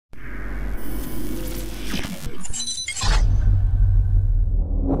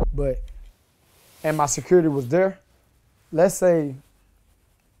and my security was there, let's say,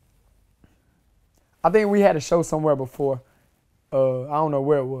 I think we had a show somewhere before. I don't know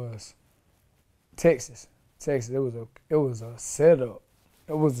where it was. Texas. It was a setup.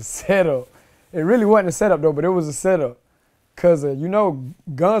 It was a setup. It really wasn't a setup though, but it was a setup. Cause you know,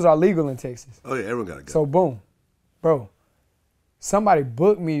 guns are legal in Texas. Oh yeah, everyone got a gun. So boom, bro. Somebody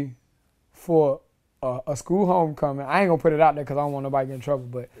booked me for a school homecoming. I ain't gonna put it out there because I don't want nobody to get in trouble.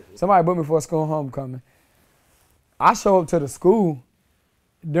 But somebody booked me for a school homecoming. I show up to the school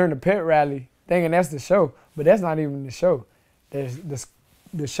during the pet rally, thinking that's the show, but that's not even the show.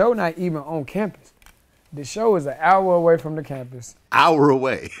 The show not even on campus. The show is an hour away from the campus. Hour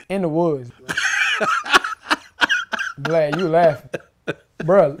away. In the woods. Blad, you laughing.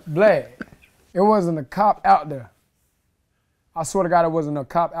 Bruh, Blad, it wasn't a cop out there. I swear to God, it wasn't a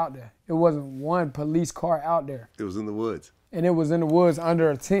cop out there. It wasn't one police car out there. It was in the woods. And it was in the woods under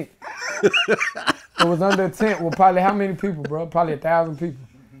a tent. It was under a tent with probably how many people, bro? Probably 1,000 people.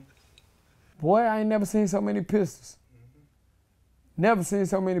 Boy, I ain't never seen so many pistols. Never seen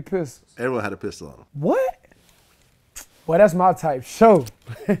so many pistols. Everyone had a pistol on them. What? Boy, that's my type show.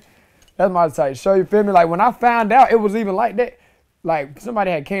 That's my type show, you feel me? Like, when I found out it was even like that, like, somebody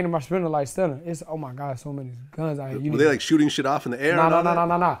had came to my Stunna like Stunna. It's, oh my God, so many guns out here. Were they like shooting shit off in the air?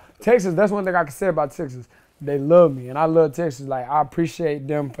 No. Texas, that's one thing I can say about Texas. They love me, and I love Texas. Like, I appreciate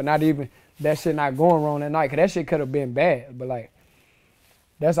them for not even, that shit not going wrong that night, because that shit could have been bad. But, like,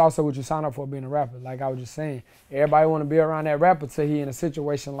 that's also what you sign up for being a rapper. Like I was just saying, everybody want to be around that rapper till he in a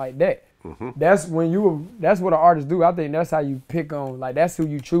situation like that. Mm-hmm. That's what an artist do. I think that's how you pick on, like, that's who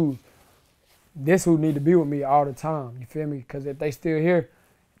you choose. This who need to be with me all the time. You feel me? Because if they still here,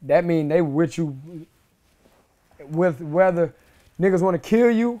 that mean they with you with whether niggas want to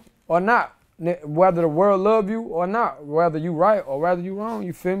kill you or not, whether the world love you or not, whether you right or whether you wrong.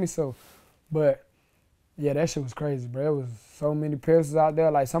 You feel me? So, but yeah, that shit was crazy, bro. It was so many pistols out there.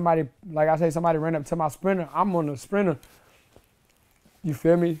 Like somebody, like I say, somebody ran up to my Sprinter. I'm on the Sprinter. You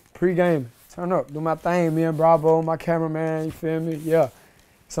feel me? Pre-game. Turn up, do my thing. Me and Bravo, my cameraman. You feel me? Yeah.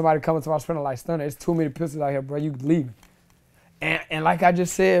 Somebody coming to my Sprinter like Stunna. It's too many pistols out here, bro. You leaving. And like I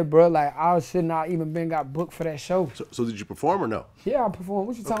just said, bro, like I should not even been got booked for that show. So did you perform or no? Yeah, I performed.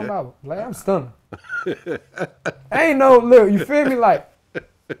 What you talking about? Like, I'm Stunna. Ain't no, look, you feel me? Like,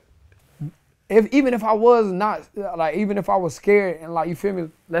 even if I was not, like, even if I was scared and, like, you feel me?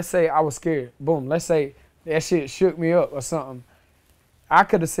 Let's say I was scared. Boom. Let's say that shit shook me up or something. I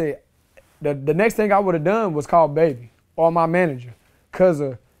could have said, the next thing I would have done was call Baby or my manager. Cause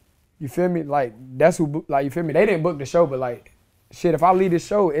of, you feel me? Like, that's who, like, you feel me? They didn't book the show, but, like, shit, if I leave this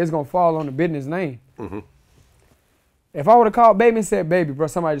show, it's gonna fall on the business name. Mm-hmm. If I would have called Baby and said, Baby, bro,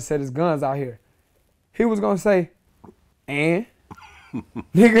 somebody just said there's guns out here, he was gonna say, and?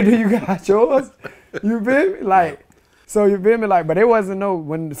 Nigga, do you got yours? You feel me? Like, so you feel me? Like, but it wasn't no,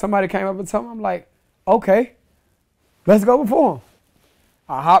 when somebody came up and told me, I'm like, okay, let's go perform.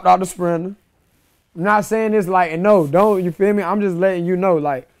 I hopped out the Sprinter. I'm not saying this like, no, don't, you feel me? I'm just letting you know,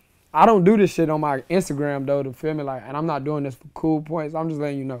 like, I don't do this shit on my Instagram though, to feel me? Like, and I'm not doing this for cool points. I'm just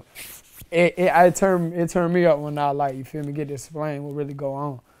letting you know. It turned me up when I, like, you feel me, get to explain what really go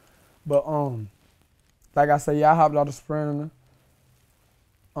on. But like I said, yeah, I hopped out the Sprinter.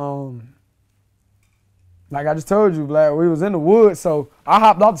 Like I just told you, like, we was in the woods, so I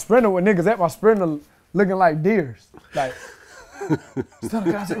hopped off the Sprinter with niggas at my Sprinter looking like deers. Like, Stunna,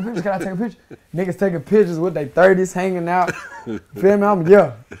 can I take a picture? Can I take a picture? Niggas taking pictures with their 30s hanging out. Feel me?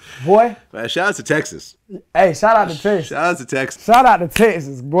 Yeah. Boy. Man, shout out to Texas. Hey, shout out to Texas. Shout out to Texas. Shout out to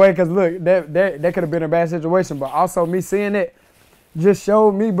Texas, boy, because look, that could have been a bad situation, but also me seeing it just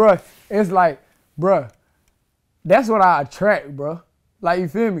showed me, bro, it's like, bro, that's what I attract, bro. Like, you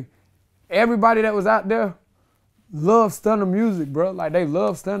feel me? Everybody that was out there loved Stunna music, bro. Like, they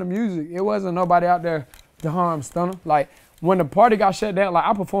love Stunna music. It wasn't nobody out there to harm Stunna. Like, when the party got shut down, like,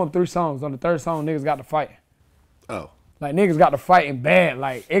 I performed 3 songs. On the 3rd song, niggas got to fight. Oh. Like, niggas got to fighting bad.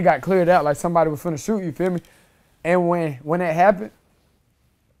 Like, it got cleared out. Like, somebody was finna shoot, you feel me? And when that happened,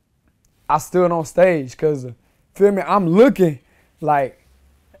 I stood on stage because, feel me, I'm looking like,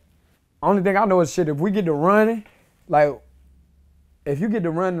 only thing I know is shit, if we get to running, like, if you get to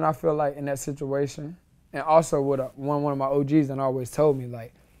running, I feel like in that situation, and also what one of my OGs that always told me,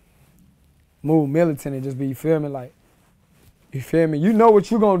 like, move militant and just be, you feel me, like, you feel me? You know what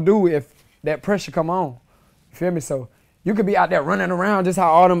you gonna do if that pressure come on. You feel me? So you could be out there running around just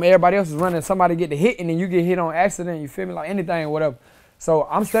how everybody else is running. Somebody get the hit and then you get hit on accident. You feel me? Like anything, whatever. So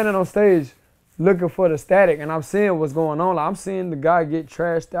I'm standing on stage looking for the static and I'm seeing what's going on. Like, I'm seeing the guy get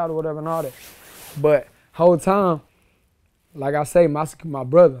trashed out or whatever and all that. But whole time, like I say, my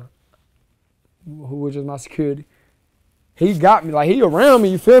brother, who was just my security. He got me, like, he around me,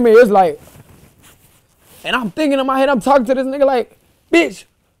 you feel me? It's like, and I'm thinking in my head, I'm talking to this nigga like, bitch,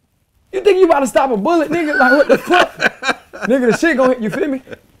 you think you about to stop a bullet, nigga? Like, what the fuck? Nigga, the shit gon' hit, you feel me?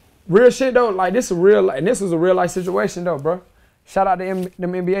 Real shit, though, like, this is real, and this was a real life situation, though, bro. Shout out to them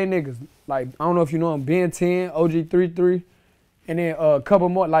NBA niggas. Like, I don't know if you know them, Ben 10, OG33, and then a couple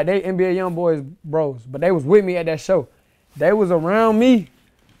more, like, they NBA YoungBoys bros, but they was with me at that show. They was around me,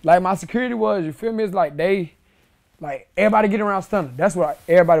 like my security was, you feel me? It's like like, everybody get around Stunna. That's what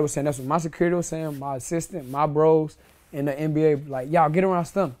everybody was saying. That's what my security was saying, my assistant, my bros, and the NBA, like, y'all get around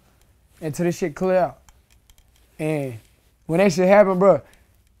Stunna until this shit clear out. And when that shit happened, bro,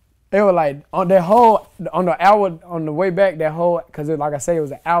 they were like, on the way back, because like I say, it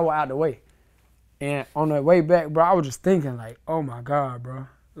was an hour out the way. And on the way back, bro, I was just thinking, like, oh my God, bro.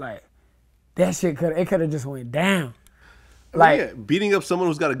 Like, that shit could have just went down. Like, yeah, beating up someone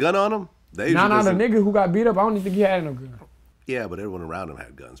who's got a gun on him? The nigga who got beat up, I don't even think he had no gun. Yeah, but everyone around him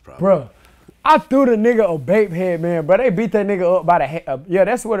had guns, probably. Bro, I threw the nigga a bape head, man, bro. They beat that nigga up by the head. Yeah,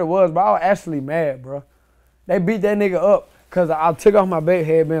 that's what it was, bro. I was actually mad, bro. They beat that nigga up because I took off my bape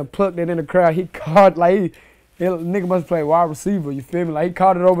head, man, plucked it in the crowd. He caught, like, nigga must play wide receiver, you feel me? Like, he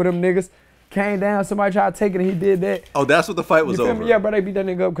caught it over them niggas. Came down, somebody tried to take it, and he did that. Oh, that's what the fight was over? Yeah, bro, they beat that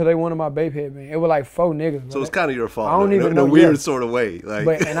nigga up because they wanted my bape head, man. It was like 4 niggas, bro. So it's kind of your fault. I don't even know. In a weird sort of way.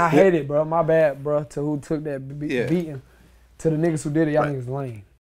 Like. And I hate it, bro. My bad, bro, to who took that beating. To the niggas who did it, y'all niggas lame.